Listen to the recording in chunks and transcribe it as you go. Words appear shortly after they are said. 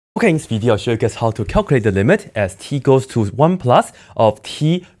Okay, in this video, I'll show you guys how to calculate the limit as t goes to 1 plus of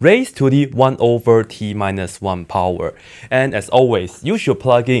t raised to the 1 over t minus 1 power. And as always, you should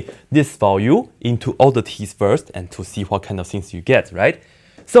plug in this value into all the t's first and to see what kind of things you get, right?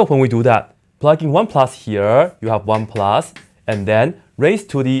 So when we do that, plugging 1 plus here, you have 1 plus, and then raised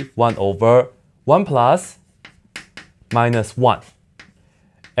to the 1 over 1 plus minus 1.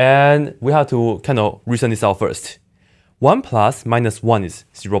 And we have to kind of reason this out first. 1 plus minus 1 is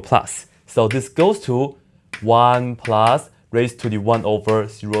 0 plus. So this goes to 1 plus raised to the 1 over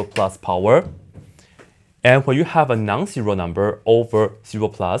 0 plus power. And when you have a non-zero number over 0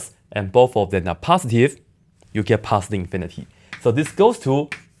 plus, and both of them are positive, you get positive infinity. So this goes to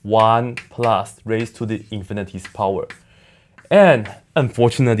 1 plus raised to the infinity's power. And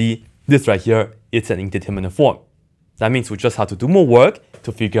unfortunately, this right here, it's an indeterminate form. That means we just have to do more work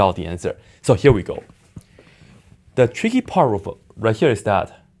to figure out the answer. So here we go. The tricky part right here is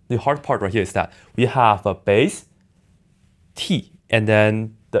that, the hard part right here is that we have a base t, and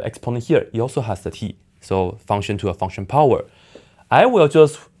then the exponent here, it also has the t. So function to a function power. I will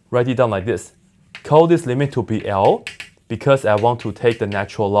just write it down like this. Call this limit to be L because I want to take the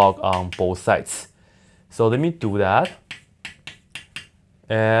natural log on both sides. So let me do that.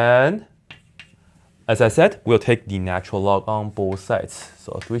 And as I said, we'll take the natural log on both sides.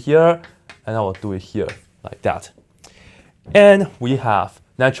 So I'll do it here, and I will do it here, like that. And we have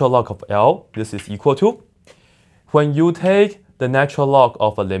natural log of L, this is equal to, when you take the natural log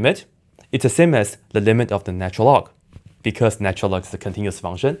of a limit, it's the same as the limit of the natural log. Because natural log is a continuous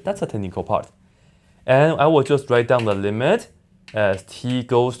function, that's a technical part. And I will just write down the limit as t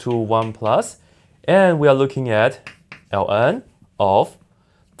goes to 1 plus, and we are looking at ln of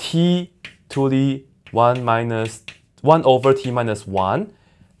t to the 1 over t minus 1,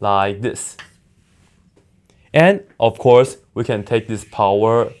 like this. And of course, we can take this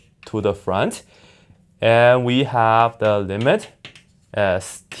power to the front, and we have the limit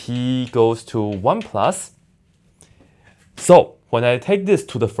as t goes to 1 plus. So when I take this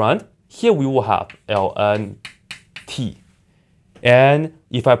to the front, here we will have ln t. And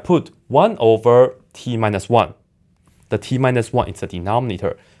if I put 1 over t minus 1, the t minus 1 is the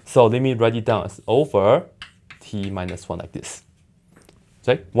denominator. So let me write it down as over t minus 1 like this.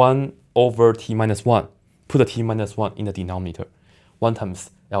 So 1 over t minus 1. Put the t minus 1 in the denominator. 1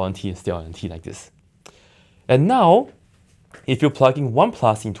 times ln t is still ln t like this. And now, if you plug in 1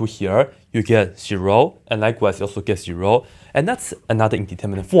 plus into here, you get 0, and likewise you also get 0, and that's another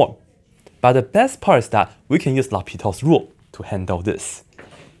indeterminate form. But the best part is that we can use L'Hopital's rule to handle this.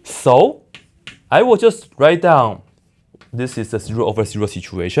 So, I will just write down, this is a 0 over 0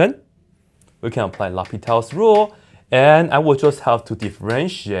 situation. We can apply L'Hopital's rule, and I will just have to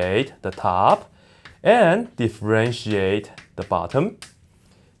differentiate the top and differentiate the bottom.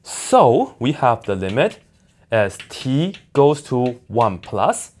 So we have the limit as t goes to 1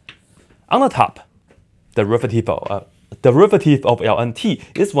 plus. On the top, the derivative of ln t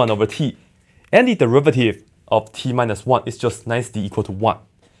is 1 over t, and the derivative of t minus 1 is just nicely equal to 1.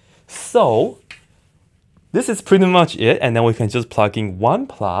 So this is pretty much it, and then we can just plug in 1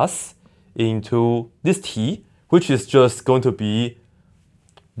 plus into this t, which is just going to be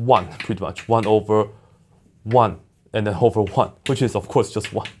 1, pretty much 1 over 1 and then over 1, which is of course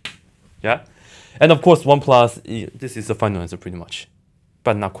just 1. Yeah, and of course 1 plus, this is the final answer pretty much,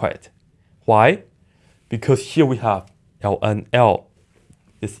 but not quite. Why? Because here we have ln L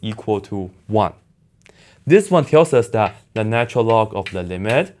is equal to 1. This one tells us that the natural log of the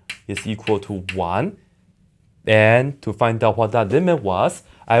limit is equal to 1. And to find out what that limit was,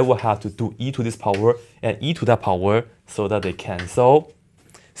 I will have to do e to this power and e to that power so that they cancel.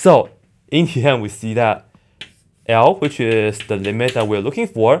 So in the end, we see that L, which is the limit that we're looking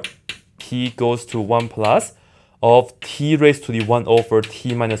for, t goes to 1 plus of t raised to the 1 over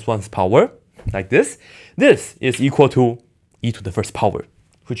t minus 1's power, like this. This is equal to e to the first power,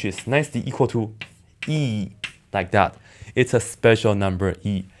 which is nicely equal to e, like that. It's a special number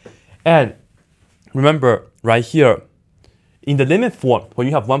e. And remember, right here, in the limit form, when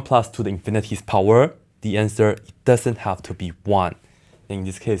you have 1 plus to the infinity's power, the answer doesn't have to be 1. In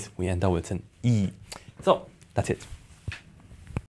this case, we end up with an e. So that's it.